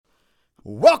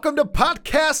Welcome to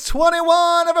Podcast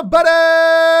 21, everybody!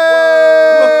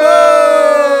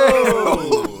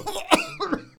 Whoa!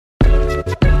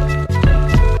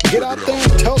 Get out there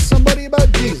and tell somebody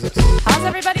about Jesus. How's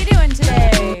everybody doing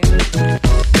today?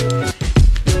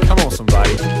 Come on,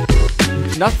 somebody.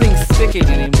 Nothing's sticking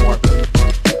anymore.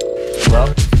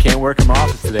 Well, can't work in my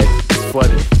office today. It's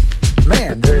flooded.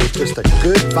 Man, there is just a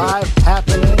good vibe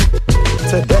happening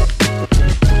today.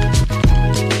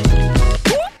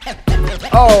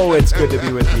 Oh, it's good to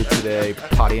be with you today,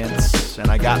 audience. And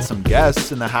I got some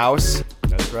guests in the house.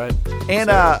 That's right. And,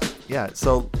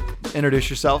 so introduce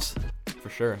yourselves. For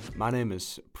sure. My name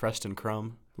is Preston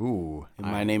Crum. Ooh. And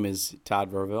my name is Todd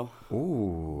Verville.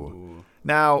 Ooh.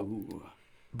 Now,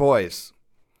 boys,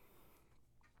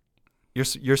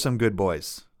 you're some good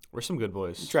boys. We're some good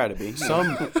boys. Try to be.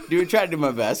 Try to do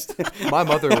my best. My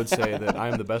mother would say that I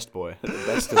am the best boy. The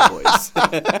best of boys.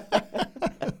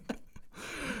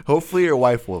 Hopefully your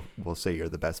wife will say you're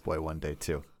the best boy one day,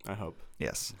 too. I hope.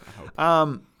 Yes. I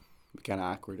hope. Kind of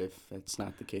awkward if that's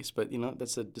not the case, but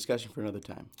that's a discussion for another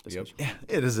time. Yep. Yeah,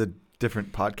 it is a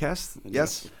different podcast. It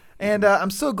Yes. is. And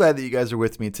I'm so glad that you guys are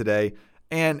with me today.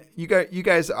 And you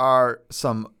guys are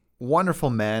some wonderful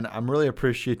men. I'm really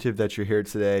appreciative that you're here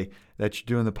today, that you're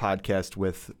doing the podcast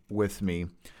with me.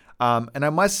 And I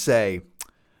must say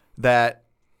that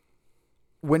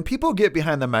when people get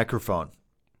behind the microphone,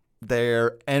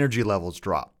 their energy levels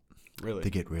drop. Really? They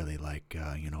get really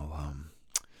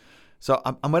so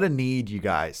I'm going to need you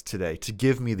guys today to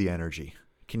give me the energy.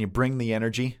 Can you bring the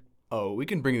energy? Oh, we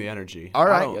can bring the energy. All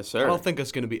right. Yes, sir. I don't think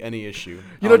it's going to be any issue.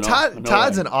 You know, no,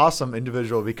 Todd's way. an awesome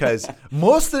individual because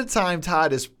most of the time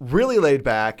Todd is really laid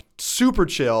back, super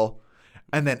chill,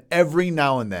 and then every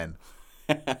now and then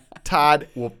Todd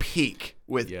will peak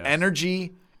with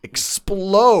energy,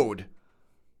 explode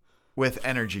with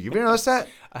energy. You ever noticed that?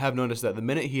 I have noticed that the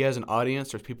minute he has an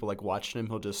audience or people like watching him,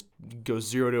 he'll just go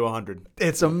 0 to 100.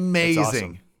 It's amazing.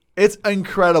 awesome. It's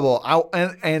incredible.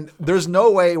 And there's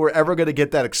no way we're ever going to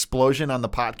get that explosion on the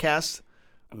podcast.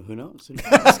 Who knows? We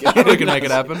can make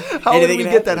it happen. How would Anything we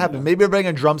can get that happen. happen? Maybe bring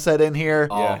a drum set in here.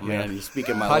 Oh, Yeah, man, you're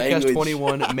speaking my Podcast language.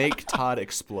 21, make Todd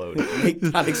explode.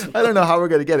 I don't know how we're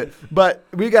going to get it, but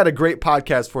we got a great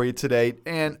podcast for you today.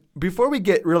 And before we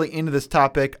get really into this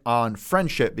topic on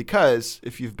friendship, because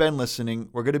if you've been listening,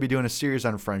 we're going to be doing a series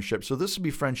on friendship. So this will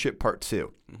be friendship part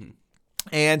 2. Mm-hmm.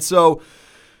 And so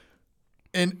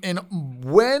and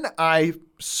when I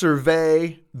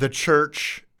survey the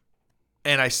church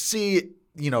and I see,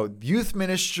 youth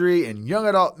ministry and young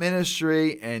adult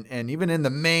ministry and even in the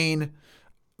main,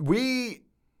 we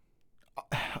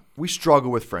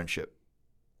struggle with friendship,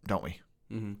 don't we?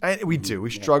 Mm-hmm. And we do. We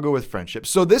struggle with friendship.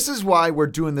 So this is why we're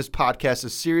doing this podcast, a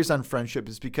series on friendship,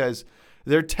 is because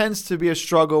there tends to be a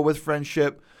struggle with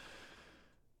friendship.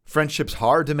 Friendship's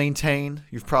hard to maintain.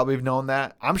 You've probably known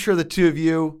that. I'm sure the two of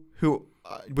you who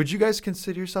would you guys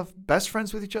consider yourself best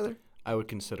friends with each other? I would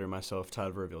consider myself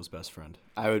Todd Verville's best friend.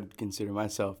 I would consider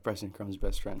myself Preston Crum's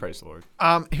best friend. Praise the Lord.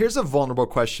 Here's a vulnerable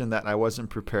question that I wasn't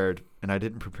prepared, and I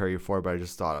didn't prepare you for, but I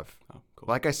just thought of. Oh, cool.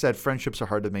 Like I said, friendships are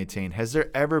hard to maintain. Has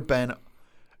there ever been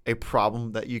a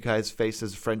problem that you guys faced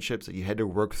as friendships that you had to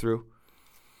work through?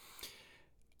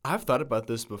 I've thought about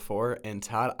this before, and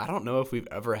Todd, I don't know if we've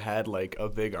ever had like a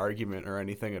big argument or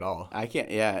anything at all. I can't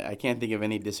think of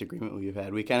any disagreement we've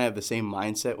had. We kind of have the same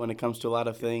mindset when it comes to a lot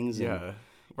of things. and- Yeah.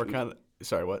 We're kind of,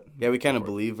 sorry, what? Yeah, we kind of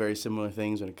believe very similar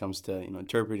things when it comes to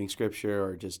interpreting scripture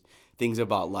or just things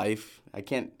about life. I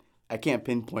can't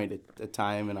pinpoint a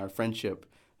time in our friendship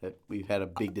that we've had a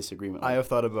big disagreement. I have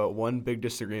thought about one big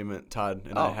disagreement Todd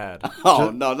and I had.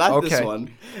 Oh no, not this Okay.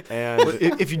 one. And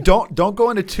If you don't go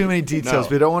into too many details,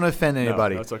 No. we don't want to offend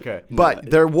anybody. No, that's okay.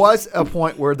 But there was a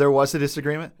point where there was a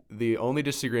disagreement. The only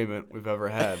disagreement we've ever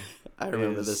had I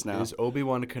remember this now. is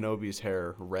Obi-Wan Kenobi's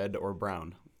hair red or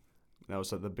brown? That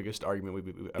was the biggest argument we've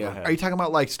ever Yeah. had. Are you talking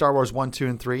about like Star Wars 1, 2,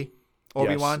 and 3?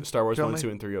 Obi-Wan? Yes, Star Wars Tell 1, me. 2,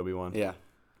 and 3 Obi-Wan. Yeah,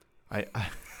 I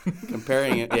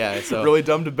comparing it. Yeah, so Really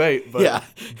dumb debate, but Yeah.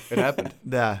 it happened.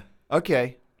 yeah.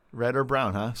 Okay. Red or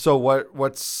brown, huh? So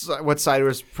what side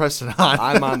was Preston on?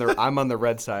 I'm on the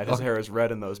red side. His hair is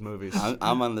red in those movies.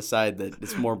 I'm on the side that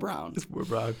it's more brown. We're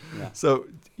brown. Yeah. So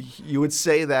you would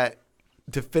say that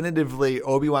definitively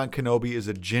Obi-Wan Kenobi is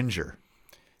a ginger.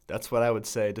 That's what I would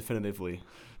say definitively.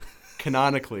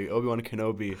 Canonically, Obi-Wan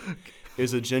Kenobi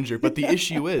is a ginger. But the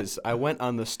issue is, I went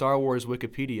on the Star Wars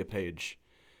Wikipedia page,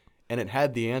 and it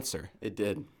had the answer. It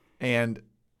did. And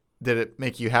did it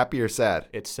make you happy or sad?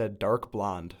 It said dark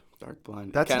blonde. Dark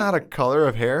blonde. That's not a color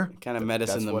of hair. kind of met us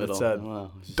That's in the what it middle. said.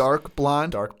 Wow. Dark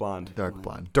blonde. Dark blonde. Dark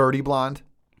blonde. Dirty blonde.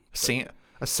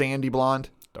 A sandy blonde.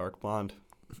 Dark blonde.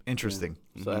 Interesting.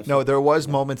 So that's No, there was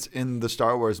moments in the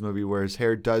Star Wars movie where his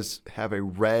hair does have a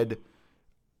red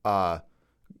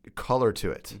color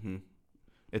to it. Mm-hmm.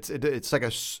 It's like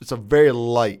it's a very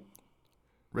light.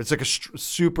 It's like a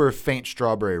super faint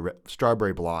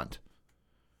strawberry blonde.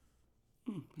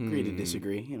 agree to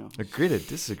disagree. You know, Agree to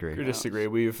disagree. We disagree.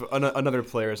 We've another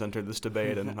player has entered this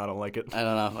debate, and I don't like it. I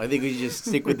don't know. I think we should just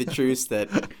stick with the truth that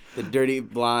the dirty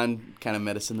blonde kind of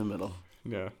met us in the middle.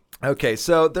 Yeah. Okay,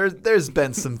 so there's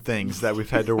been some things that we've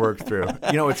had to work through.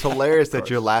 You know, it's hilarious that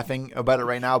you're laughing about it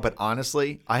right now, but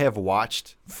honestly, I have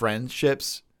watched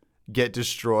friendships get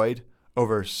destroyed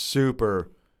over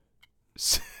super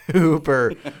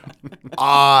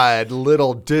odd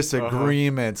little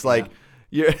disagreements. Like,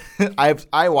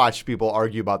 I watch people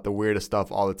argue about the weirdest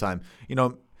stuff all the time. You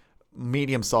know,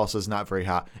 medium salsa is not very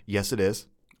hot. Yes, it is.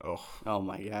 Oh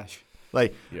my gosh.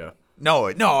 Like, Yeah.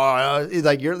 no,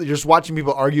 like you're just watching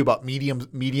people argue about medium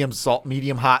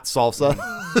hot salsa.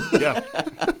 Yeah.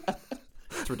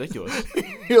 It's ridiculous.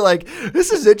 You're like,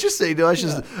 this is interesting. Let's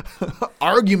just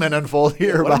argument unfold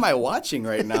here. What am I watching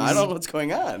right now? I don't know what's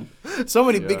going on. So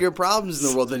many bigger problems in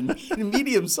the world than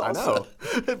medium salsa.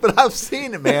 I know. But I've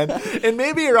seen it, man. And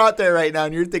maybe you're out there right now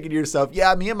and you're thinking to yourself,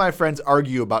 yeah, me and my friends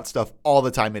argue about stuff all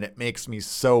the time and it makes me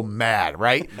so mad,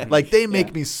 right? Like they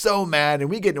make me so mad and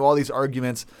we get into all these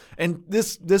arguments and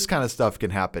this kind of stuff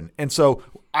can happen. And so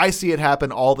I see it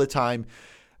happen all the time.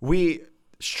 We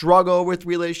struggle with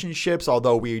relationships,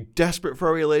 although we're desperate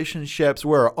for relationships.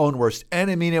 We're our own worst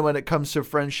enemy when it comes to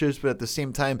friendships, but at the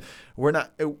same time,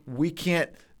 we can't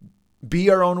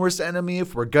be our own worst enemy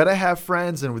if we're gonna have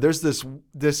friends. And there's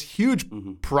this huge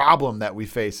problem that we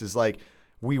face is like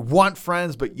we want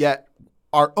friends, but yet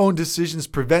our own decisions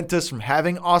prevent us from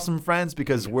having awesome friends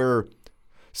because we're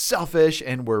selfish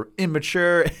and we're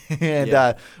immature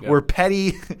and we're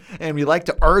petty and we like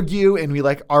to argue and we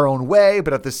like our own way,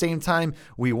 but at the same time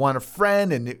we want a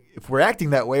friend, and if we're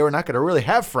acting that way we're not going to really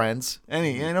have friends.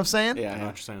 You know what I'm saying? I know what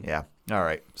you're saying. Yeah. All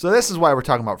right. So this is why we're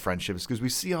talking about friendships, because we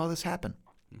see all this happen.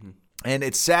 And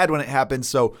it's sad when it happens.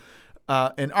 So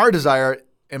and our desire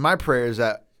and my prayer is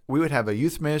that we would have a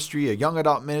youth ministry, a young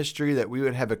adult ministry, that we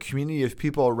would have a community of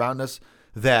people around us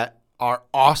that are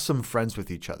awesome friends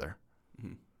with each other.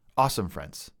 Awesome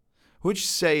friends. Would you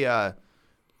say,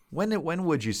 when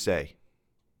would you say,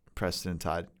 Preston and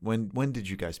Todd, when did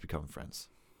you guys become friends?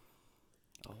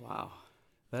 Oh wow.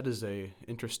 That is a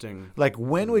interesting. Like,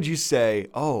 when would you say,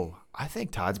 oh, I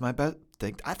think Todd's my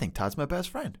best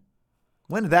friend?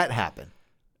 When did that happen?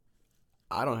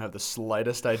 I don't have the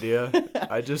slightest idea.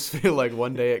 I just feel like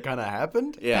one day it kind of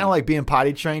happened. Yeah. Kind of like being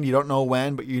potty trained. You don't know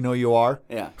when, but you know you are.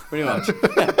 Yeah. Pretty much.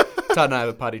 Todd and I have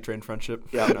a potty trained friendship.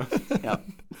 Yeah. You know? Yeah.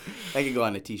 I could go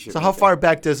on a T-shirt. So right how there. far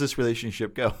back does this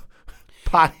relationship go?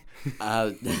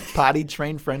 Potty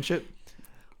trained friendship?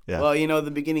 Yeah. Well, you know,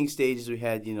 the beginning stages we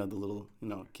had, you know, the little, you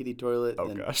know, kiddie toilet. Oh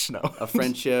then gosh, no. A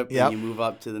friendship. Yep. And you move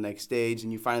up to the next stage,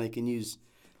 and you finally can use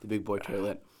the big boy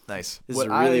toilet. Nice. This What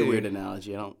is a really I- weird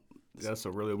analogy. I don't. That's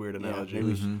a really weird analogy. maybe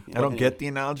we should- I don't get the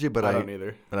analogy, but I don't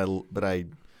either.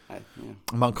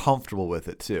 I'm uncomfortable with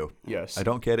it too. Yes. I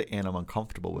don't get it, and I'm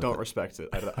uncomfortable with Don't it. respect it.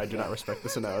 I do not respect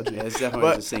this analogy. Yeah, it's definitely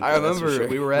But just sink I low, that's for remember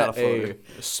sure. we were Not at floater.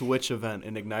 a Switch event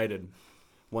in Ignited.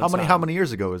 How many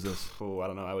years ago was this? Oh, I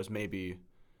don't know. I was maybe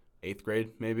 8th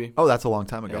grade, maybe. Oh, that's a long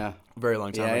time ago. Yeah. Very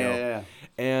long time Yeah, ago. yeah.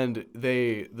 And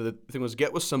the thing was,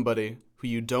 get with somebody who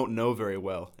you don't know very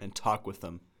well and talk with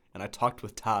them. And I talked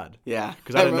with Todd. Yeah.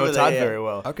 Because I didn't know remember Todd that, yeah. very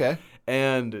well. Okay.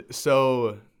 And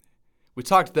so we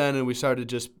talked then, and we started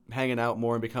just hanging out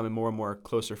more and becoming more and more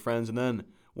closer friends. And then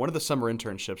one of the summer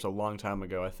internships a long time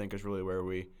ago, I think, is really where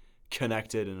we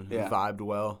connected and Yeah. vibed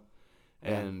well.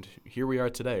 And here we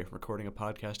are today, recording a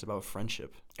podcast about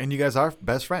friendship. And you guys are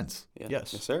best friends. Yeah.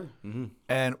 Yes. Yes, sir.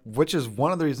 And which is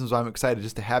one of the reasons why I'm excited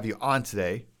just to have you on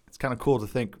today. It's kind of cool to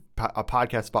think a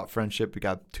podcast about friendship. We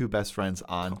got two best friends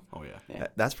on. Oh, yeah. Yeah.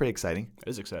 That's pretty exciting. It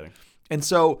is exciting. And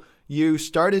so you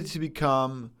started to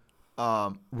become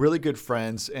really good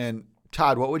friends. And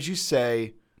Todd, what would you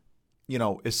say,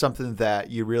 is something that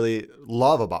you really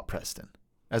love about Preston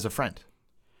as a friend?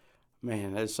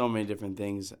 Man, there's so many different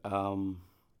things.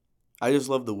 I just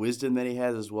love the wisdom that he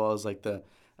has, as well as like the,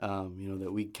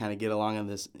 that we kind of get along on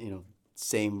this,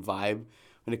 same vibe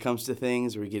when it comes to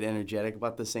things, or we get energetic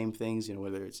about the same things,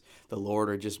 whether it's the Lord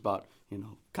or just about,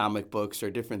 comic books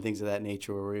or different things of that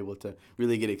nature, where we're able to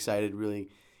really get excited, really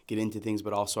get into things,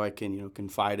 but also I can,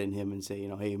 confide in him and say,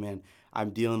 hey, man,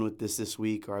 I'm dealing with this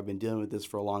week, or I've been dealing with this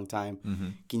for a long time. Mm-hmm.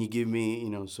 Can you give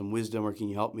me, some wisdom, or can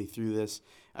you help me through this?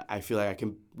 I feel like I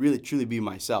can really, truly be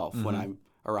myself when I'm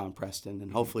around Preston,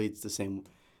 and hopefully it's the same.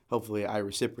 Hopefully I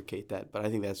reciprocate that, but I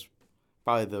think that's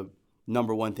probably the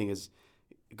number one thing is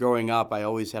growing up, I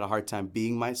always had a hard time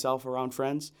being myself around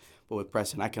friends. But with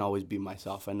Preston, I can always be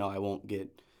myself. I know I won't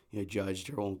get judged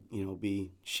or won't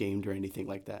be shamed or anything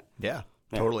like that. Yeah,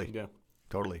 Yeah. totally. Yeah.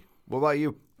 Totally. What about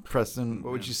you, Preston?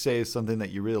 What would you say is something that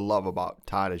you really love about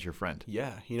Todd as your friend?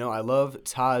 Yeah, I love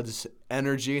Todd's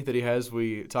energy that he has.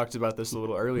 We talked about this a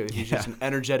little earlier. He's just an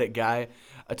energetic guy.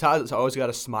 Todd's always got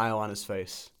a smile on his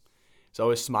face. He's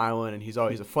always smiling, and he's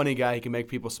a funny guy. He can make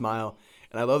people smile.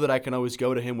 And I love that I can always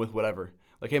go to him with whatever.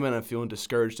 Like, hey, man, I'm feeling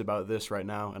discouraged about this right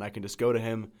now, and I can just go to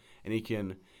him, and he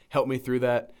can help me through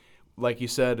that. Like you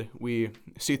said, we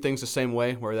see things the same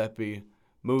way, whether that be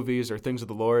movies or things of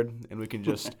the Lord, and we can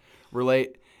just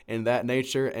relate in that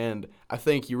nature. And I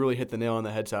think you really hit the nail on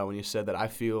the head, Todd, when you said that I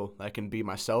feel I can be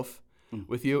myself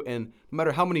with you. And no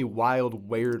matter how many wild,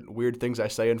 weird things I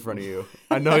say in front of you,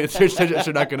 I know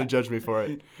you're not going to judge me for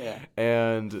it. Yeah.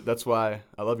 And that's why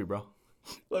I love you, bro.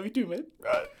 Love you too, man.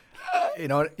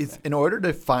 It's in order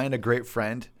to find a great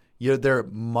friend, there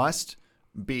must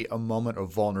be a moment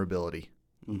of vulnerability.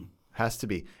 Has to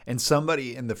be. And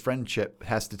somebody in the friendship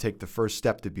has to take the first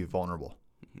step to be vulnerable.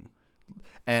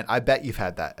 And I bet you've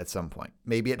had that at some point.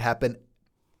 Maybe it happened,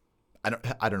 I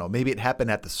don't know, maybe it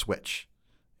happened at the switch.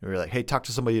 You were like, hey, talk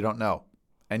to somebody you don't know.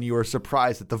 And you were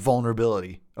surprised at the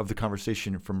vulnerability of the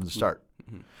conversation from the start.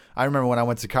 I remember when I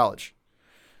went to college,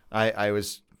 I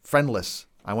was friendless.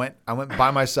 I went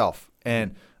by myself,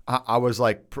 and I was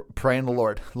like praying the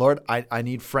Lord, I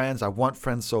need friends. I want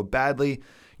friends so badly.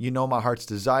 You know my heart's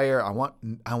desire. I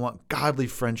want godly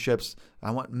friendships. I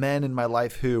want men in my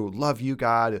life who love you,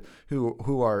 God,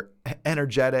 who are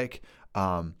energetic,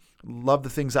 love the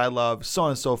things I love, so on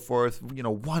and so forth.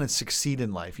 Want to succeed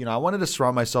in life. I wanted to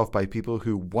surround myself by people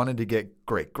who wanted to get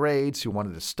great grades, who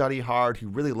wanted to study hard, who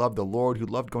really loved the Lord, who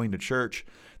loved going to church.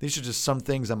 These are just some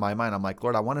things in my mind. I'm like,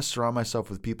 Lord, I want to surround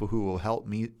myself with people who will help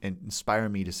me and inspire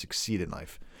me to succeed in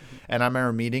life. And I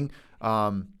remember meeting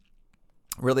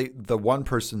really the one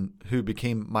person who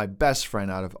became my best friend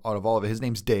out of all of it. His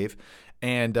name's Dave,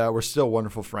 and we're still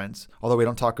wonderful friends, although we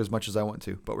don't talk as much as I want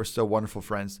to, but we're still wonderful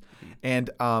friends.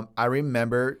 And I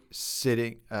remember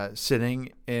sitting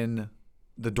in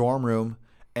the dorm room,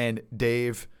 and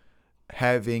Dave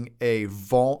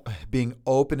being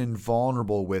open and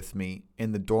vulnerable with me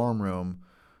in the dorm room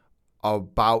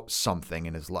about something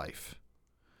in his life.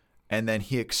 And then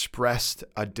he expressed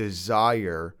a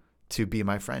desire to be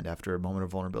my friend after a moment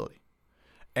of vulnerability.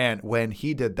 And when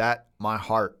he did that, my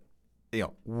heart,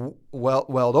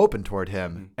 welled open toward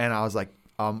him. And I was like,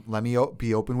 let me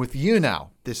be open with you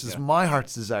now. This is my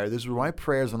heart's desire. These were my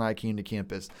prayers when I came to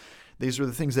campus. These were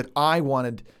the things that I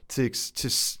wanted to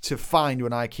find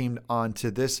when I came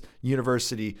onto this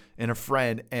university in a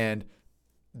friend. And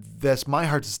that's my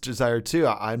heart's desire too.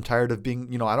 I'm tired of being,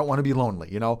 I don't want to be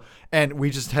lonely, and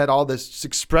we just had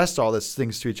expressed all these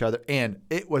things to each other. And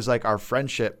it was like our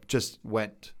friendship just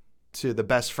went to the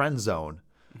best friend zone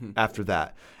after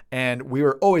that. And we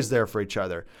were always there for each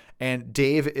other. And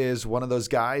Dave is one of those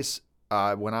guys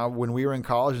when we were in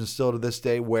college, and still to this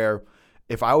day, where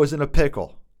if I was in a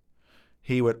pickle,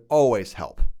 he would always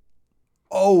help.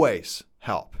 Always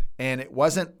help. And it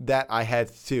wasn't that I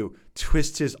had to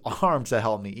twist his arm to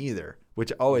help me either,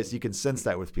 which always, you can sense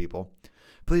that with people.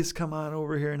 Please come on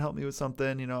over here and help me with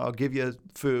something. I'll give you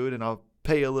food and I'll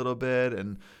pay you a little bit.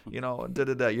 And, You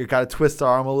got to twist the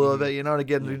arm a little bit, to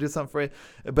get him to do something for you.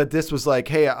 But this was like,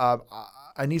 hey,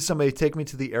 I need somebody to take me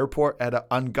to the airport at an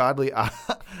ungodly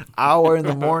hour in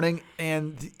the morning.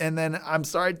 And then, I'm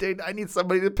sorry, Dave, I need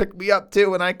somebody to pick me up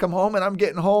too when I come home, and I'm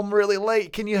getting home really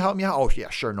late. Can you help me out? Oh, yeah,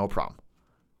 sure. No problem.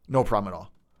 No problem at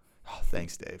all. Oh,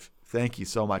 thanks, Dave. Thank you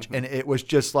so much. And it was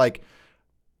just like,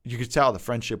 you could tell the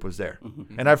friendship was there.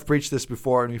 And I've preached this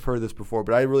before, and we've heard this before,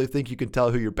 but I really think you can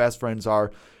tell who your best friends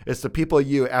are. It's the people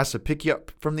you ask to pick you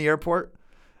up from the airport,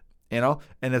 and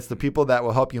it's the people that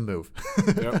will help you move.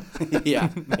 Yeah.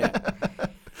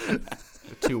 The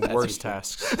two worst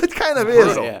tasks. It kind of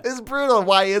is. Yeah. It's brutal.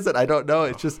 Why is it? I don't know.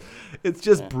 It's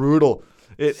just brutal.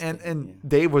 And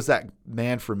Dave was that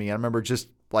man for me. I remember just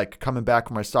like coming back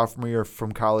from my sophomore year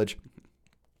from college,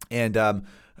 and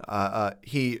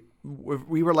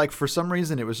we were like, for some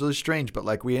reason, it was really strange, but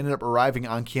like we ended up arriving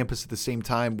on campus at the same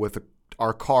time with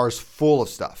our cars full of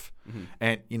stuff,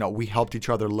 and we helped each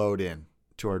other load in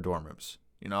to our dorm rooms.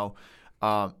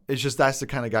 It's just, that's the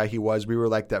kind of guy he was. We were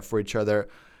like that for each other,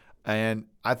 and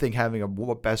I think having a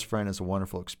best friend is a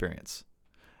wonderful experience.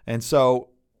 And so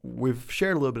we've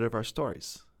shared a little bit of our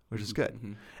stories, which is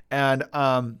good. And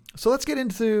so let's get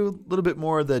into a little bit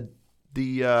more of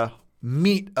the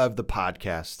meat of the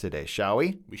podcast today, shall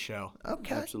we? We shall.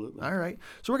 Okay. Absolutely. All right.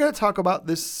 So we're going to talk about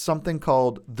something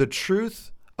called the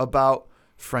truth about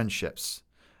friendships.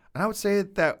 And I would say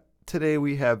that today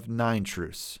we have 9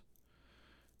 truths.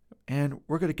 And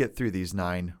we're going to get through these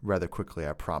 9 rather quickly,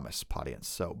 I promise, audience.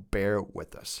 So bear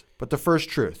with us. But the first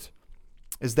truth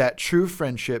is that true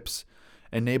friendships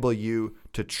enable you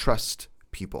to trust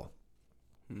people.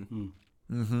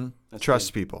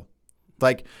 Trust people.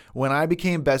 Like when I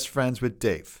became best friends with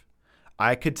Dave,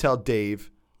 I could tell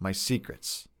Dave my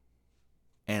secrets.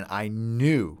 And I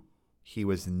knew he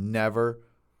was never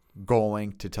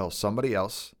going to tell somebody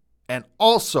else. And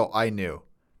also I knew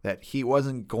that he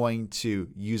wasn't going to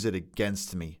use it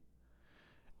against me.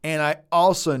 And I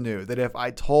also knew that if I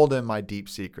told him my deep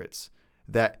secrets,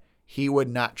 that he would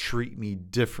not treat me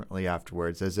differently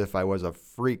afterwards as if I was a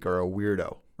freak or a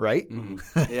weirdo, right?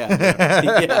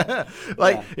 Yeah.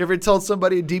 Like if you told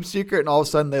somebody a deep secret and all of a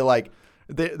sudden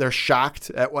they're shocked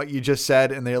at what you just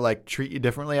said and they like treat you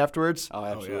differently afterwards. Oh,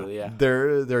 absolutely. Yeah.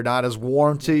 They're not as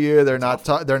warm to you. They're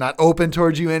not open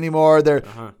towards you anymore.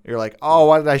 You're like, oh,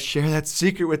 why did I share that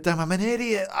secret with them? I'm an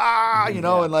idiot.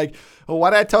 And like, well,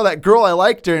 why did I tell that girl I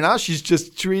liked her? Now she's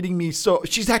just treating me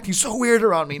she's acting so weird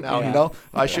around me now.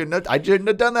 I shouldn't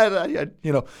have done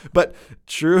that. But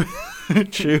true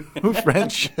friendships.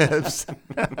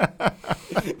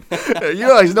 You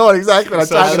guys know exactly what I'm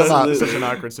talking about. Such an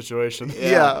awkward situation.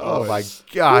 Yeah. Oh my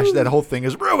gosh, that whole thing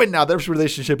is ruined now. This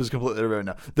relationship is completely ruined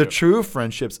now. The true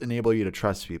friendships enable you to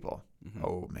trust people.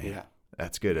 Oh man, Yeah.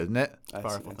 that's good, isn't it?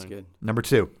 That's thing. good. Number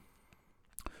 2,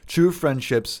 true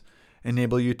friendships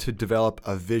enable you to develop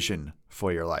a vision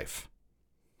for your life.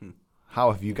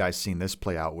 How have you guys seen this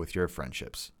play out with your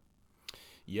friendships?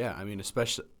 Yeah, I mean,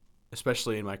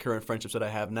 especially in my current friendships that I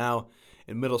have now.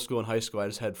 In middle school and high school, I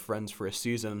just had friends for a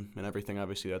season and everything.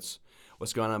 Obviously, that's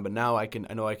what's going on. But now I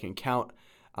know I can count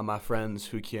on my friends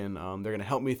who can. They're going to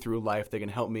help me through life. They can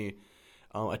help me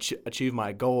achieve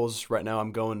my goals. Right now,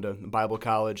 I'm going to Bible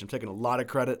college. I'm taking a lot of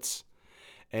credits.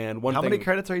 And How many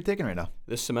credits are you taking right now?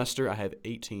 This semester, I have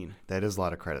 18. That is a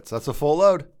lot of credits. That's a full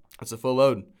load. That's a full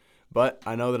load. But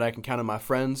I know that I can count on my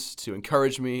friends to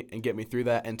encourage me and get me through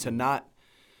that, and to not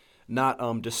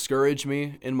discourage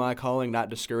me in my calling, not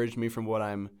discourage me from what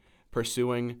I'm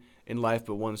pursuing in life,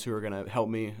 but ones who are going to help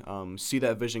me see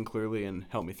that vision clearly and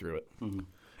help me through it. Mm-hmm.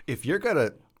 If you're going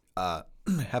to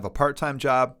have a part-time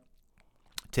job,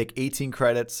 take 18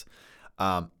 credits,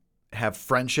 have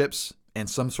friendships, and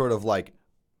some sort of like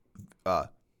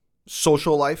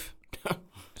social life.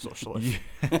 Social life.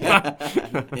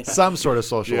 Some sort of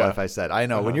social life, I said. I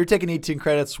know. When you're taking 18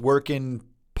 credits, working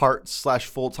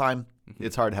part/full-time,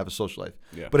 it's hard to have a social life.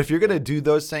 Yeah. But if you're going to do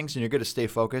those things and you're going to stay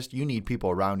focused, you need people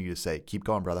around you to say, keep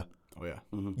going, brother. Oh, yeah.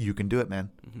 You can do it, man.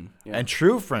 Yeah. And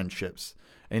true friendships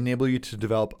enable you to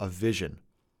develop a vision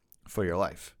for your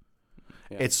life.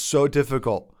 Yeah. It's so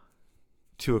difficult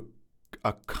to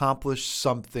accomplish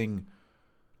something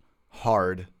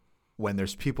hard when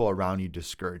there's people around you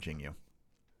discouraging you.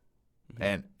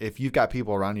 And if you've got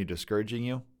people around you discouraging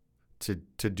you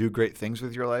to do great things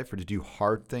with your life or to do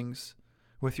hard things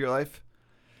with your life,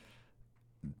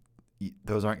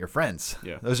 those aren't your friends.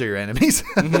 Yeah. Those are your enemies.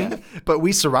 But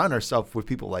we surround ourselves with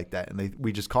people like that, and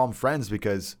we just call them friends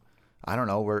because, I don't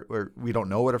know, we don't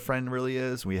know what a friend really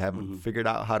is. We haven't figured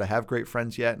out how to have great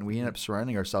friends yet, and we end up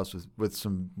surrounding ourselves with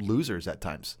some losers at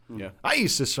times. Yeah. I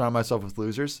used to surround myself with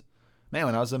losers. Man,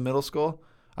 when I was in middle school,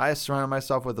 I surrounded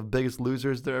myself with the biggest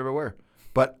losers there ever were.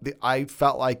 But I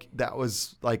felt like that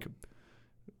was like,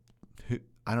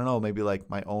 I don't know, maybe like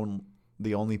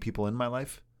the only people in my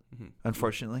life,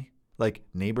 unfortunately. Like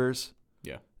neighbors.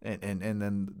 Yeah. And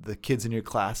then the kids in your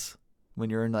class when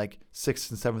you're in like 6th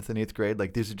and 7th and 8th grade.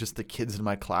 Like, these are just the kids in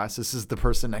my class. This is the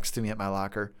person next to me at my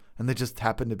locker. And they just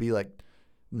happen to be like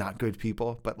not good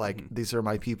people. But like, these are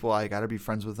my people. I got to be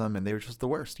friends with them. And they were just the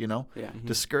worst, Yeah.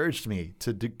 Discouraged me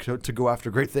to go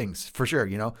after great things, for sure,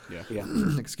 Yeah. Yeah.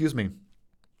 Excuse me.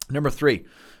 Number 3.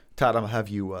 Todd, I'm going to have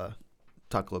you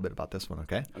talk a little bit about this one,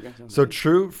 okay? Okay. So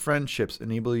true friendships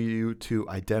enable you to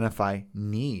identify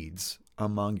needs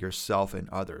among yourself and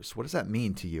others. What does that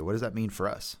mean to you? What does that mean for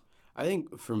us? I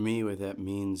think for me, what that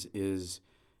means is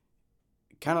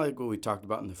kind of like what we talked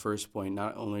about in the first point.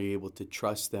 Not only are you able to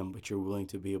trust them, but you're willing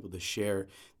to be able to share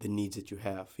the needs that you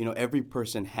have. Every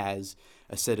person has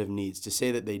a set of needs. To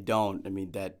say that they don't, I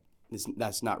mean,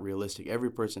 that's not realistic. Every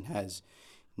person has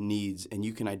needs, and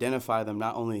you can identify them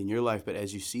not only in your life, but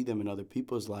as you see them in other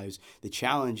people's lives. The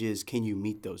challenge is, can you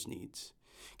meet those needs?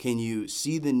 Can you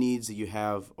see the needs that you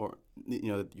have, or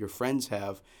that your friends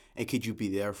have, and could you be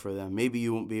there for them? Maybe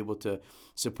you won't be able to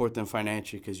support them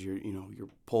financially because you're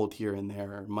pulled here and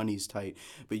there, or money's tight,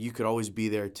 but you could always be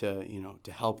there to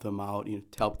help them out, to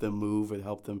help them move, or to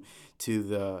help them to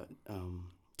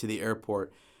the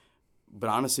airport. But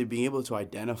honestly, being able to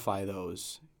identify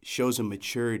those shows a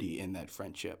maturity in that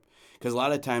friendship. Because a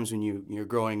lot of times when you're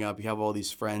growing up, you have all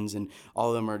these friends, and all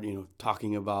of them are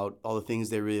talking about all the things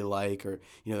they really like, or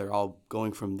they're all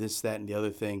going from this, that, and the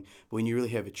other thing. But when you really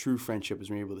have a true friendship, is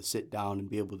when you're able to sit down and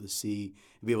be able to see,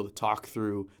 and be able to talk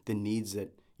through the needs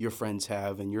that your friends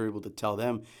have, and you're able to tell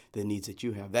them the needs that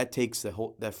you have. That takes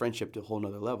that friendship to a whole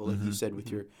nother level. Like you said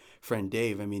with your friend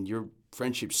Dave, I mean, your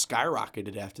friendship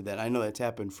skyrocketed after that. I know that's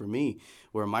happened for me,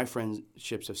 where my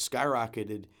friendships have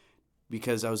skyrocketed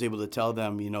because I was able to tell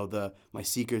them, my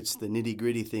secrets, the nitty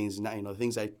gritty things, not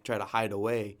things I try to hide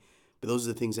away, but those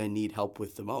are the things I need help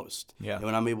with the most. Yeah. And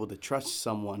when I'm able to trust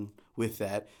someone with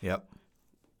that, Yep.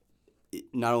 it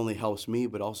not only helps me,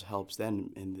 but also helps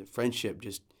them, and the friendship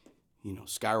just,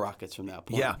 skyrockets from that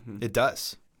point. Yeah, it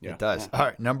does. Yeah. It does. All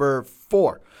right, number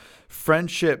 4.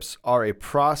 Friendships are a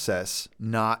process,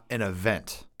 not an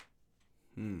event.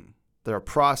 They're a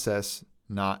process,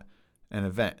 not an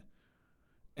event.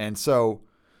 And so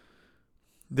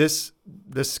this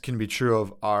can be true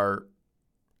of our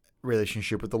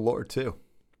relationship with the Lord too,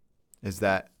 is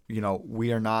that,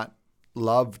 we are not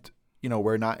loved,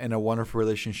 we're not in a wonderful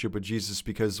relationship with Jesus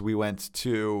because we went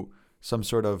to some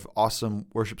sort of awesome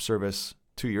worship service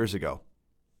 2 years ago.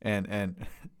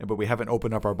 But we haven't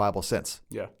opened up our Bible since.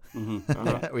 Yeah.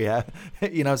 We have,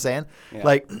 you know what I'm saying? Yeah.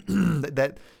 Like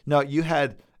that. No, you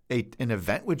had an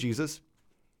event with Jesus,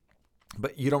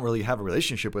 but you don't really have a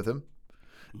relationship with him.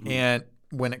 And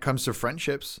when it comes to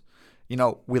friendships,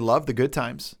 we love the good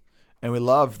times, and we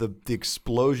love the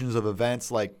explosions of events.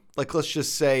 Like let's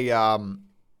just say,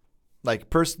 there's a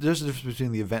difference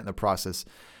between the event and the process.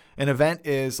 An event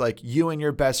is like you and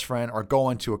your best friend are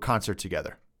going to a concert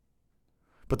together.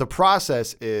 But the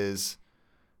process is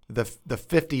the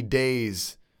 50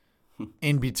 days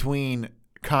in between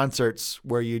concerts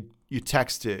where you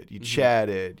texted, you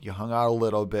chatted, you hung out a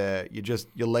little bit,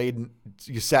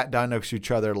 you sat down next to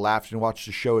each other, laughed and watched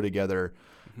a show together.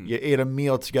 You ate a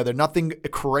meal together. Nothing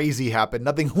crazy happened.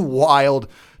 Nothing wild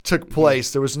took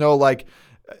place. There was no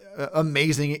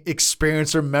amazing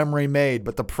experience or memory made,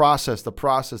 but the process, the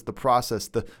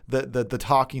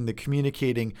talking, the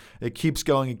communicating, it keeps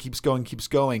going.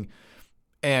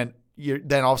 And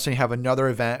then all of a sudden you have another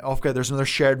event. Okay, there's another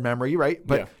shared memory, right?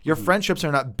 But your friendships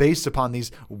are not based upon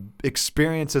these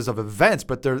experiences of events,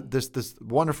 but they're this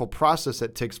wonderful process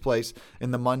that takes place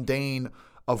in the mundane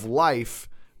of life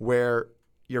where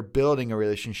you're building a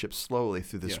relationship slowly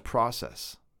through this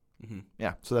process.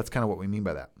 Yeah, so that's kind of what we mean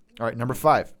by that. All right, number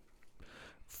 5.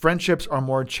 Friendships are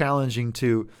more challenging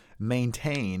to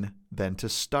maintain than to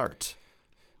start.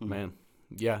 Man,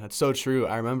 yeah, that's so true.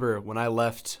 I remember when I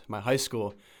left my high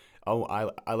school, I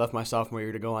left my sophomore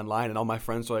year to go online, and all my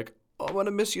friends were like, "Oh, I'm going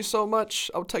to miss you so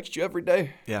much. I'll text you every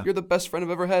day. Yeah. You're the best friend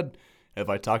I've ever had." Have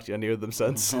I talked to any of them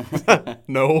since?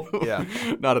 No. Yeah.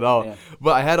 Not at all. Yeah.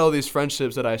 But I had all these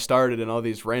friendships that I started and all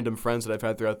these random friends that I've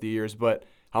had throughout the years, but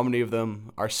how many of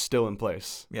them are still in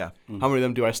place? Yeah. How many of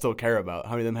them do I still care about?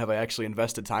 How many of them have I actually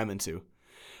invested time into?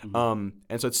 And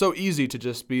so it's so easy to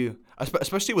just be,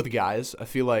 especially with guys, I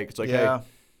feel like it's like, Yeah. hey,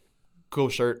 cool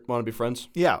shirt, want to be friends?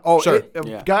 Yeah. Oh, Sure.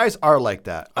 Yeah. Guys are like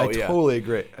that. I yeah. totally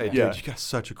agree. Hey, dude, Yeah. you got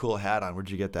such a cool hat on. Where'd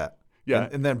you get that? Yeah.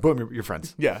 And then boom, you're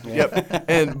friends. Yeah, yep.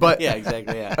 But Yeah,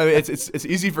 exactly. Yeah. I mean, it's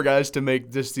easy for guys to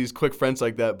make just these quick friends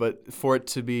like that, but for it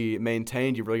to be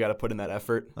maintained, you really got to put in that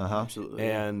effort, Absolutely.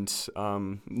 Yeah. and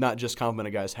not just compliment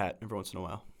a guy's hat every once in a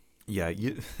while. Yeah.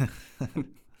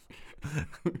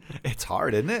 It's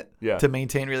hard, isn't it? Yeah. To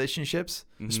maintain relationships,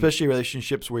 especially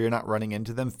relationships where you're not running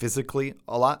into them physically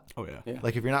a lot. Oh yeah. Yeah.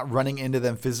 Like if you're not running into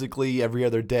them physically every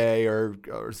other day or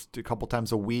a couple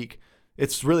times a week,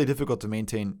 it's really difficult to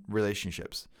maintain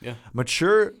relationships. Yeah.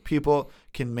 Mature people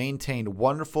can maintain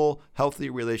wonderful, healthy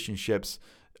relationships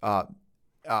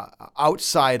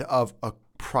outside of a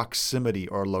proximity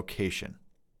or location,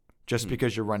 just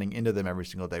because you're running into them every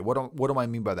single day. What do I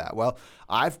mean by that? Well,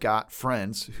 I've got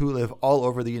friends who live all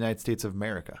over the United States of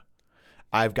America.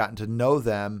 I've gotten to know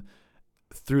them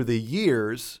through the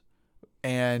years,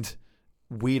 and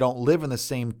we don't live in the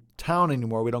same town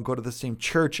anymore. We don't go to the same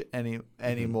church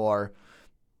anymore.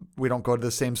 We don't go to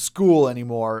the same school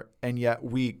anymore, and yet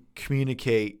we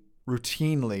communicate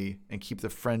routinely and keep the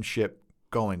friendship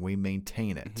going. We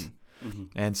maintain it.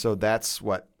 And so that's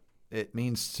what it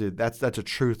means to, that's a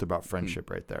truth about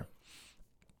friendship right there.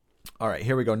 All right,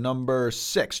 here we go. Number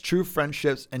 6, true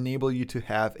friendships enable you to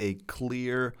have a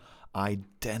clear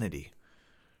identity.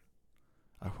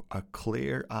 A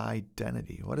clear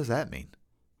identity. What does that mean?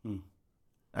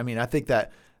 I mean, I think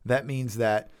that means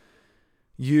that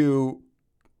you've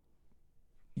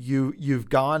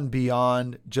gone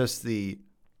beyond just the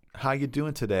how you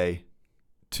doing today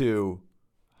to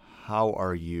how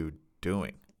are you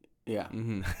doing? Yeah.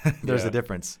 There's Yeah. a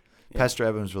difference. Pastor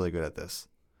Evan's really good at this.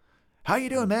 How you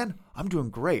doing, man? I'm doing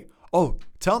great. Oh,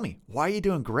 tell me, why are you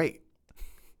doing great?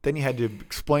 Then you had to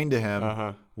explain to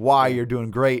him why you're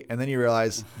doing great, and then you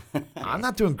realize, I'm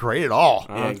not doing great at all.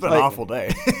 It's been an awful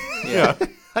day. Yeah.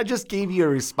 I just gave you a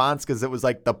response because it was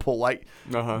like the polite,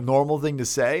 normal thing to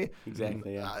say.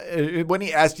 Exactly. Yeah. When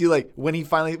he asked you, like, when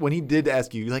he did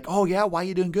ask you, you're like, oh, yeah, why are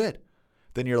you doing good?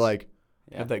 Then you're like,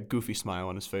 Have that goofy smile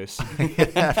on his face.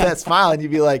 that smile, and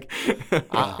you'd be like,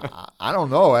 I don't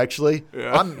know, actually.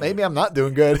 Maybe I'm not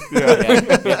doing good.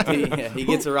 Yeah, he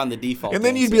gets around the default. And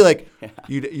then you'd be like,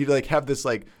 you'd like have this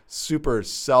like super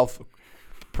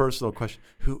personal question.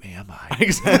 Who am I?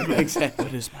 Exactly.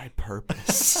 What is my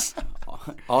purpose?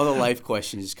 all the life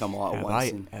questions come all at Have once. I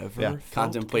and ever Yeah. felt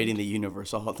contemplating the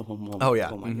universe all at the one moment. Oh, yeah.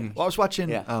 my God. Well, I was watching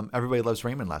Yeah. Everybody Loves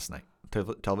Raymond last night,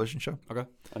 television show. Okay.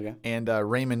 Okay. And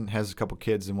Raymond has a couple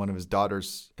kids, and one of his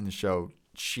daughters in the show,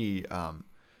 she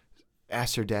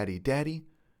asked her Daddy,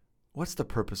 what's the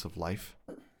purpose of life?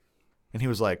 And he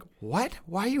was like, what?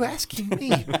 Why are you asking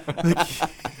me?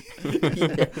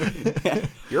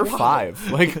 You're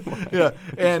 5. Like, Yeah.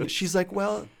 And she's like,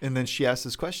 well, and then she asked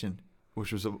this question,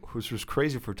 which was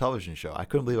crazy for a television show. I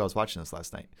couldn't believe I was watching this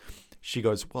last night. She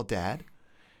goes, well, Dad,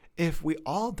 if we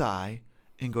all die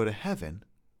and go to heaven,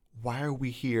 why are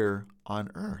we here on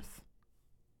earth?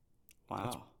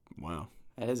 Wow. wow.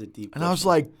 That is a deep And I was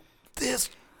question. like,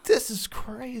 this is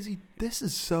crazy. This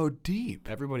is so deep.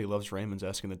 Everybody loves Raymond's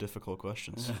asking the difficult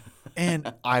questions.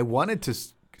 And I wanted to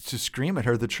scream at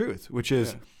her the truth, which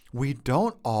is we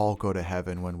don't all go to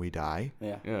heaven when we die.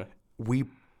 Yeah. Yeah.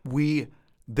 We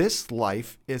this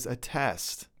life is a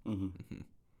test. Mm-hmm.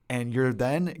 And you're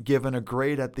then given a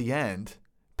grade at the end,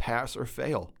 pass or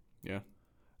fail. Yeah.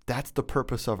 That's the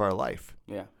purpose of our life.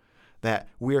 Yeah. That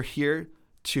we're here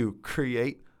to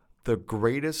create the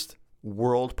greatest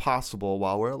world possible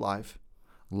while we're alive,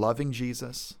 loving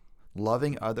Jesus,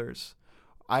 loving others.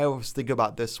 I always think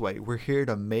about this way. We're here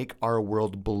to make our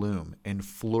world bloom and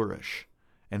flourish.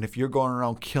 And if you're going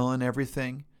around killing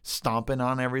everything, stomping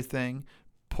on everything,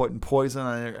 putting poison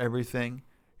on everything,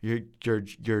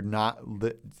 you're not.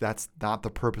 That's not the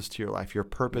purpose to your life. Your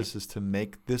purpose is to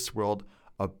make this world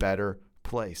a better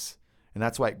place. And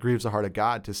that's why it grieves the heart of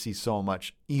God to see so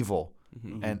much evil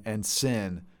and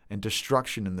sin and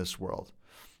destruction in this world.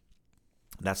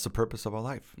 That's the purpose of our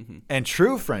life. And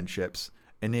true friendships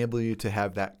enable you to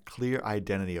have that clear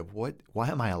identity of why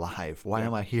am I alive? Why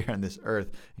am I here on this earth?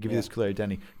 Give you this clear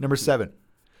identity. Number 7,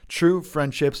 true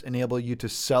friendships enable you to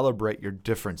celebrate your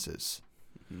differences.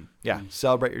 Yeah,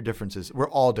 celebrate your differences. We're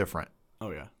all different.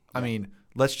 Oh, yeah. I mean,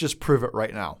 let's just prove it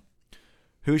right now.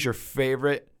 Who's your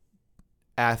favorite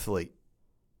athlete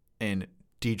in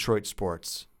Detroit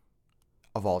sports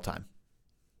of all time?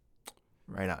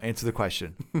 Right now, answer the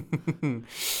question.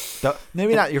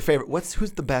 Maybe not your favorite.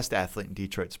 Who's the best athlete in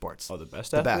Detroit sports? Oh, the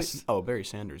best The athlete? best. Oh, Barry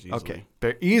Sanders, easily.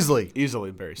 Okay, easily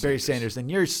Easily Barry Sanders. Barry Sanders.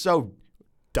 And you're so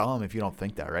dumb if you don't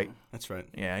think that, right? That's right.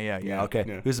 Yeah. Okay,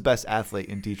 yeah. who's the best athlete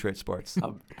in Detroit sports?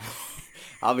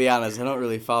 I'll be honest. I don't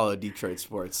really follow Detroit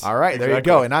sports. All right, there you Exactly.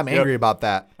 go. And I'm Yep. angry about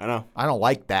that. I know. I don't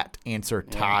like that answer,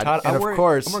 Todd. Todd, And I'm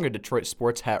wearing a Detroit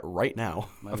sports hat right now.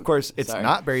 of course, it's Sorry.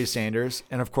 not Barry Sanders.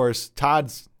 And of course,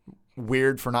 Todd's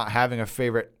weird for not having a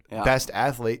favorite best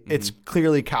athlete. It's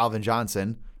clearly Calvin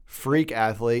Johnson, freak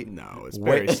athlete. No, it's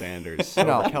Way- Barry Sanders.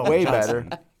 No, Calvin way Johnson.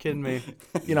 better. Kidding me?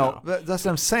 You know, that's what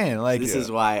I'm saying. Like, This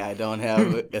is why I don't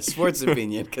have a sports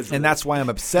opinion. and that's why I'm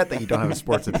upset that you don't have a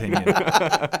sports opinion.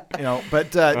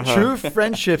 But true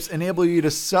friendships enable you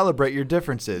to celebrate your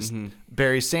differences.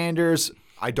 Barry Sanders,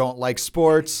 I don't like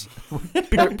sports.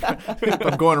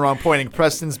 I'm going around pointing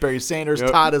Preston's Barry Sanders.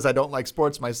 Yep. Todd is I don't like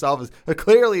sports myself.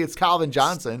 Clearly, it's Calvin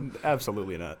Johnson.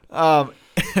 Absolutely not.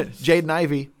 Jaden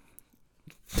Ivey.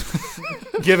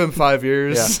 Give him 5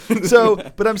 years. So,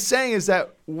 but I'm saying is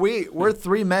that we're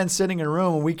 3 men sitting in a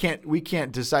room and we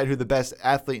can't decide who the best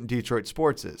athlete in Detroit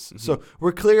sports is. So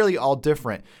we're clearly all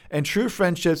different. And true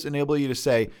friendships enable you to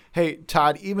say, "Hey,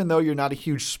 Todd, even though you're not a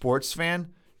huge sports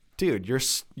fan, dude,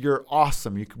 you're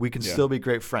awesome. We can still be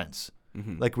great friends.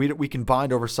 Like we can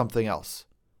bond over something else,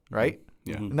 right?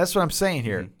 Yeah. And that's what I'm saying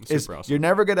here. Is Super awesome. you're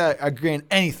never gonna agree on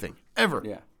anything ever.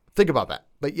 Yeah. Think about that.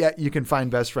 But yet you can find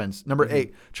best friends. Number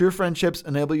 8, true friendships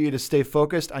enable you to stay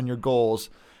focused on your goals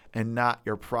and not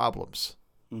your problems.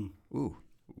 Ooh,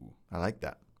 I like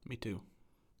that. Me too.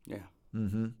 Yeah.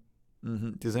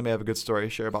 Does anybody have a good story to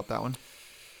share about that one?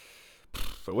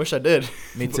 I wish I did.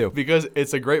 Me too. Because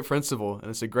it's a great principle and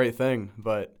it's a great thing,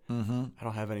 but I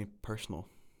don't have any personal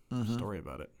story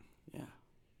about it. Yeah.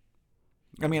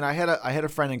 I mean, I had a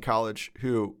friend in college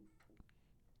who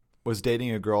was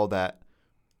dating a girl that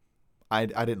I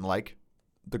didn't like.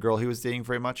 The girl he was dating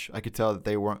very much. I could tell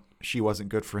that she wasn't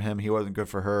good for him. He wasn't good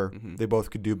for her. Mm-hmm. They both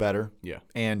could do better. Yeah.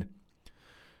 And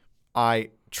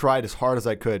I tried as hard as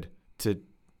I could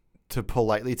to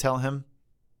politely tell him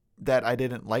that I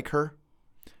didn't like her.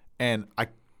 And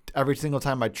every single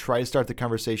time I tried to start the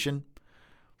conversation,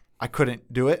 I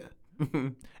couldn't do it.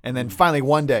 And then finally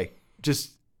one day,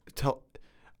 just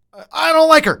I don't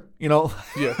like her,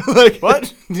 Yeah. like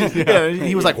What? Yeah.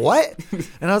 He was like, "What?"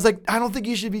 And I was like, "I don't think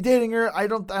you should be dating her. I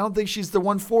don't think she's the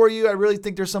one for you. I really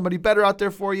think there's somebody better out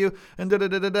there for you." And da da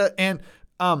da da da. And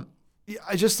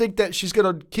I just think that she's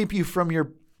gonna keep you from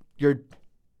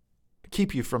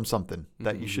keep you from something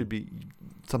that you should be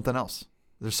something else.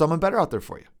 There's someone better out there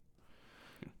for you.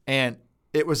 And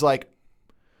it was like,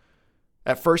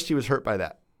 at first he was hurt by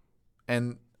that,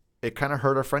 and it kind of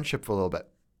hurt our friendship for a little bit,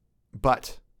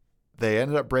 but they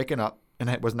ended up breaking up, and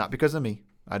it was not because of me.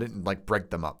 I didn't break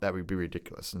them up. That would be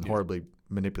ridiculous and horribly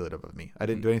manipulative of me. I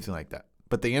didn't do anything like that.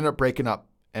 But they ended up breaking up,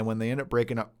 and when they ended up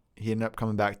breaking up, he ended up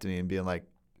coming back to me and being like,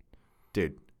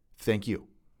 "Dude, thank you.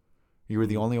 You were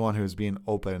the only one who was being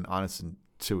open and honest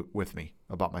with me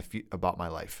about my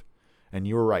life, and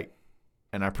you were right,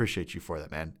 and I appreciate you for that,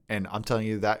 man." And I'm telling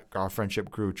you that our friendship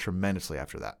grew tremendously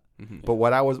after that. Mm-hmm. But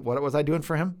what was I doing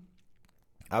for him?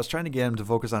 I was trying to get him to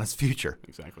focus on his future.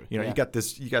 Exactly. You got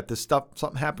this stuff,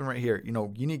 something happened right here. You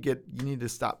need to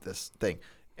stop this thing.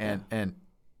 And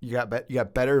you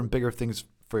got better and bigger things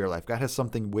for your life. God has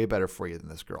something way better for you than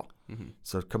this girl. Mm-hmm.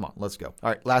 So come on, let's go. All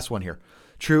right, last one here.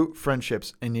 True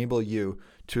friendships enable you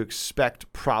to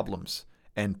expect problems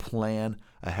and plan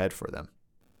ahead for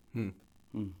them.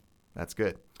 That's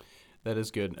good. That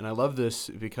is good. And I love this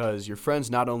because your friends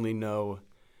not only know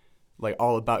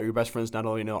all about your best friends, not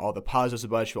only know all the positives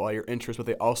about you, all your interests, but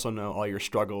they also know all your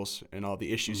struggles and all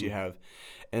the issues you have.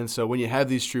 And so when you have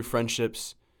these true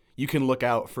friendships, you can look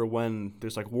out for when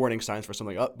there's warning signs for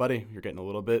something. Oh, buddy, you're getting a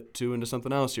little bit too into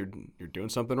something else. You're doing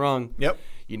something wrong. Yep.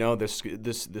 This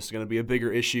is going to be a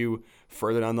bigger issue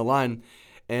further down the line.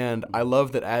 And I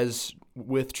love that as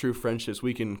with true friendships,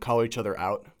 we can call each other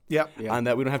out. Yep. On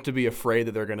that. We don't have to be afraid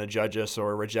that they're going to judge us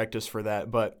or reject us for that,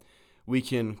 but we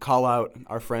can call out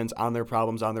our friends on their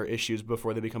problems, on their issues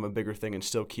before they become a bigger thing and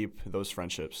still keep those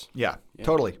friendships. Yeah.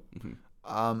 Totally.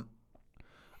 Mm-hmm.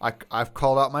 I've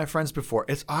called out my friends before.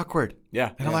 It's awkward.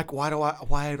 Yeah. And I'm like, why do I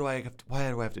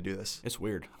have to do this? It's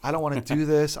weird. I don't want to do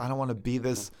this. I don't want to be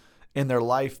this in their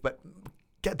life, but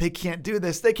they can't do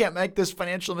this. They can't make this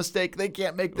financial mistake. They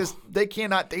can't make this. They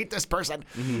cannot date this person.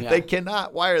 Mm-hmm. They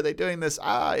cannot. Why are they doing this?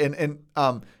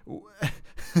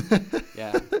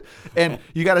 Yeah. And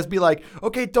you got to be like,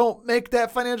 okay, don't make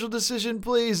that financial decision,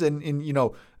 please.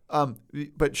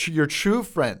 But your true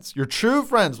friends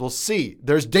will see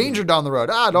there's danger down the road.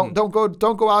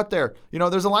 Don't go out there.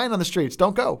 There's a lion on the streets.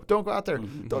 Don't go out there.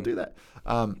 Mm-hmm. Don't do that.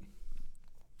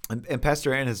 And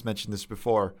Pastor Aaron has mentioned this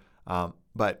before,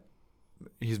 but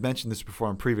he's mentioned this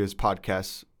before in previous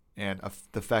podcasts, and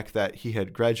the fact that he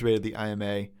had graduated the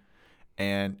IMA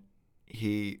and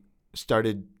he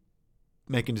started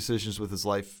making decisions with his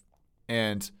life.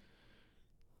 And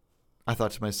I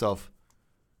thought to myself,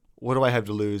 what do I have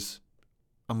to lose?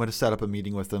 I'm going to set up a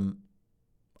meeting with him.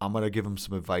 I'm going to give him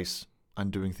some advice on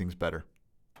doing things better.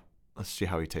 Let's see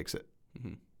how he takes it.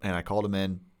 Mm-hmm. And I called him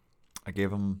in. I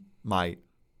gave him my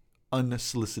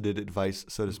unsolicited advice,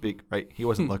 so to speak, right? He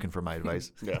wasn't looking for my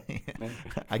advice. Yeah.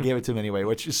 I gave it to him anyway,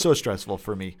 which is so stressful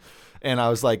for me. And I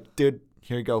was like, dude,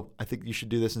 here you go. I think you should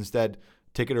do this instead.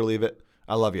 Take it or leave it.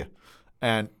 I love you.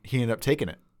 And he ended up taking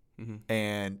it. Mm-hmm.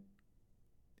 And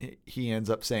he ends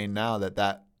up saying now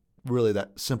that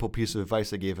simple piece of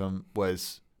advice I gave him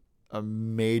was a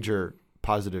major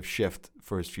positive shift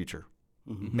for his future.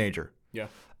 Mm-hmm. Major. Yeah.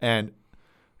 And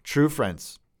true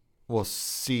friends will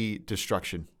see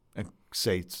destruction and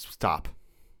say, stop.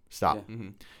 Yeah. Mm-hmm.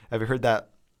 Have you heard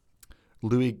that?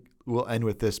 We'll end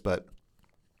with this, but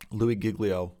Louis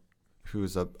Giglio,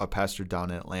 who's a pastor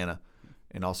down in Atlanta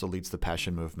and also leads the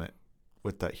Passion Movement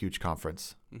with that huge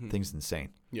conference. Mm-hmm. Thing's insane.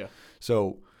 Yeah.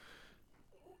 So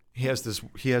he has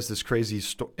this crazy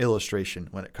illustration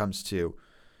when it comes to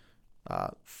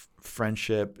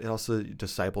friendship, and also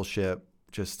discipleship,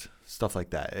 just stuff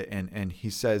like that. And he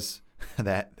says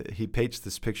that he paints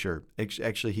this picture.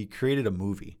 Actually, he created a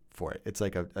movie for it. It's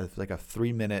like a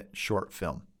 3-minute short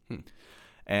film.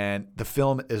 And the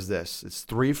film is this. It's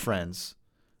 3 friends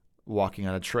walking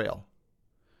on a trail,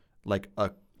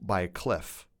 by a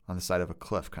cliff, on the side of a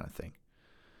cliff kind of thing,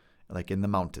 in the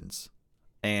mountains.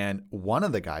 And one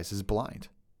of the guys is blind.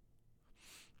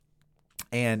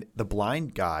 And the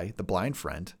blind guy, the blind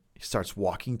friend, he starts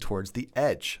walking towards the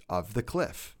edge of the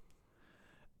cliff.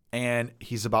 And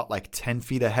he's about like 10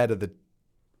 feet ahead of the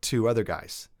two other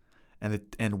guys.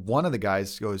 And one of the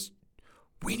guys goes,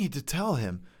 "We need to tell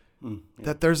him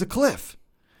that there's a cliff."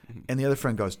 And the other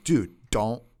friend goes, "Dude,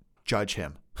 don't judge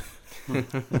him."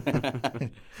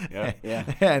 And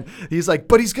he's like,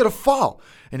 "But he's going to fall."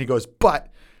 And he goes,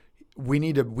 "But we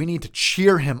need to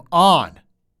cheer him on."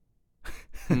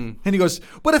 And he goes,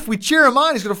 "But if we cheer him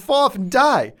on, he's going to fall off and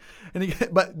die." And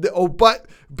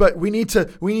but we need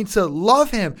to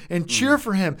love him and cheer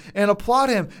for him and applaud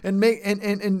him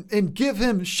and give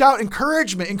him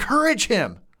encourage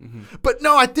him. But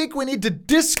no, I think we need to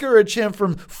discourage him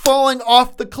from falling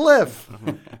off the cliff.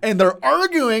 And they're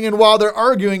arguing, and while they're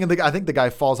arguing, and I think the guy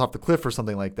falls off the cliff or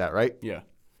something like that, right? Yeah.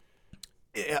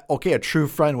 Okay, a true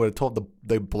friend would have told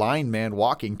the blind man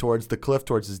walking towards the cliff,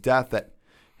 towards his death, that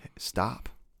stop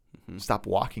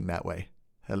walking that way.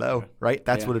 Hello, right?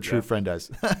 That's what a true friend does.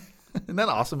 Isn't that an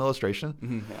awesome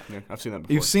illustration? Yeah, I've seen that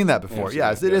before. You've seen that before.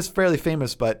 Yeah, It is fairly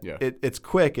famous, but it's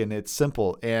quick and it's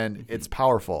simple and it's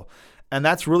powerful. And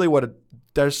that's really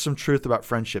there's some truth about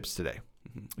friendships today.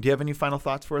 Do you have any final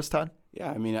thoughts for us, Todd?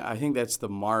 Yeah, I mean, I think that's the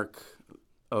mark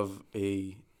of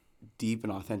a deep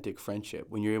and authentic friendship,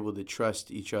 when you're able to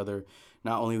trust each other,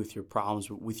 not only with your problems,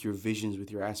 but with your visions, with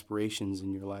your aspirations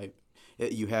in your life,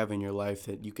 that you have in your life,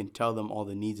 that you can tell them all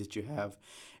the needs that you have,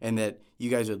 and that you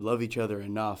guys would love each other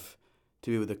enough to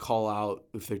be able to call out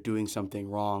if they're doing something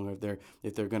wrong, or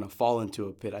if they're going to fall into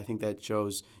a pit. I think that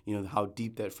shows, how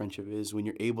deep that friendship is, when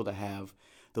you're able to have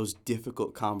those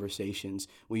difficult conversations,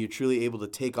 when you're truly able to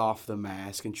take off the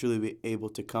mask and truly be able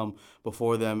to come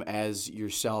before them as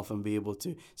yourself and be able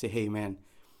to say, "Hey, man,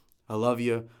 I love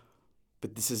you,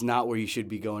 but this is not where you should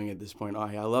be going at this point.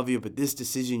 I love you, but this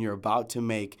decision you're about to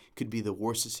make could be the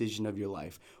worst decision of your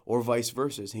life," or vice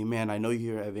versa. "Hey, man, I know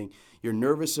you're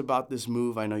nervous about this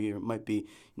move. I know you might be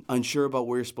unsure about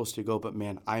where you're supposed to go, but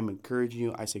man, I'm encouraging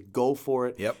you. I say go for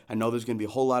it. Yep. I know there's going to be a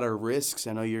whole lot of risks.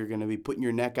 I know you're going to be putting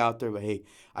your neck out there, but hey,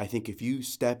 I think if you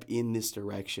step in this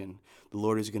direction, the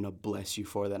Lord is going to bless you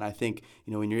for that." And I think,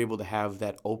 when you're able to have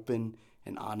that open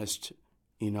and honest,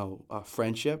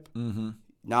 friendship,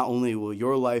 not only will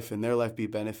your life and their life be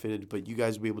benefited, but you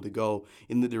guys will be able to go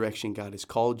in the direction God has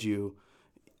called you,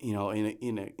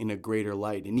 in a greater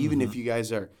light. And even if you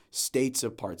guys are states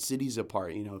apart, cities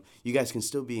apart, you guys can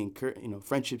still be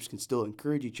friendships can still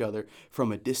encourage each other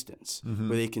from a distance,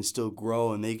 where they can still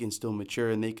grow and they can still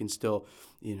mature and they can still,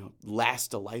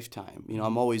 last a lifetime.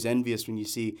 I'm always envious when you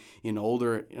see an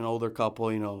older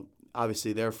couple,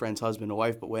 obviously they're friends, husband and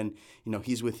wife, but when,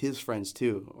 he's with his friends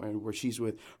too, or where she's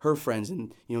with her friends,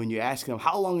 and, when you ask them,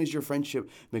 how long has your friendship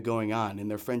been going on?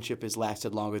 And their friendship has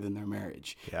lasted longer than their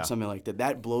marriage, something like that.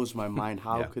 That blows my mind.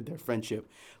 How could their friendship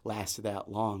last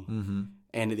that long?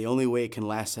 And the only way it can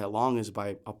last that long is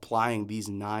by applying these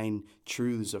 9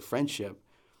 truths of friendship.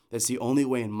 That's the only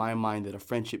way in my mind that a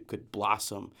friendship could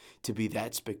blossom to be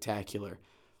that spectacular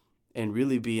and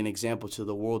really be an example to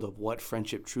the world of what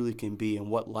friendship truly can be and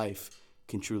what life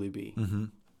can truly be. Do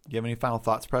you have any final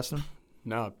thoughts, Preston?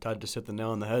 No, Todd just hit the nail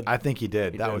on the head. I think he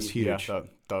did. That was huge. Yeah,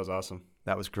 that was awesome.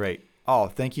 That was great. Oh,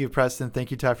 thank you, Preston.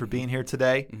 Thank you, Todd, for being here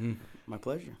today. My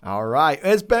pleasure. All right.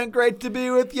 It's been great to be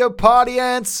with you,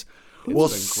 audience. We'll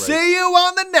see you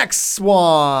on the next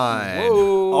one.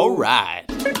 Whoa. All right.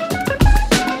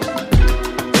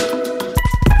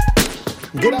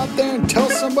 Get out there and tell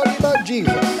somebody about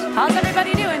Jesus. How's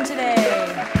everybody doing today?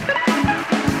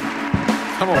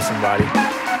 Come on, somebody.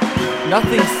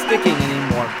 Nothing's sticking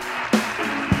anymore.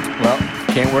 Well,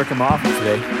 can't work them off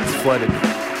today. It's flooded.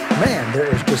 Man,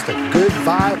 there is just a good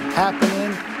vibe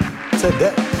happening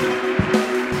today.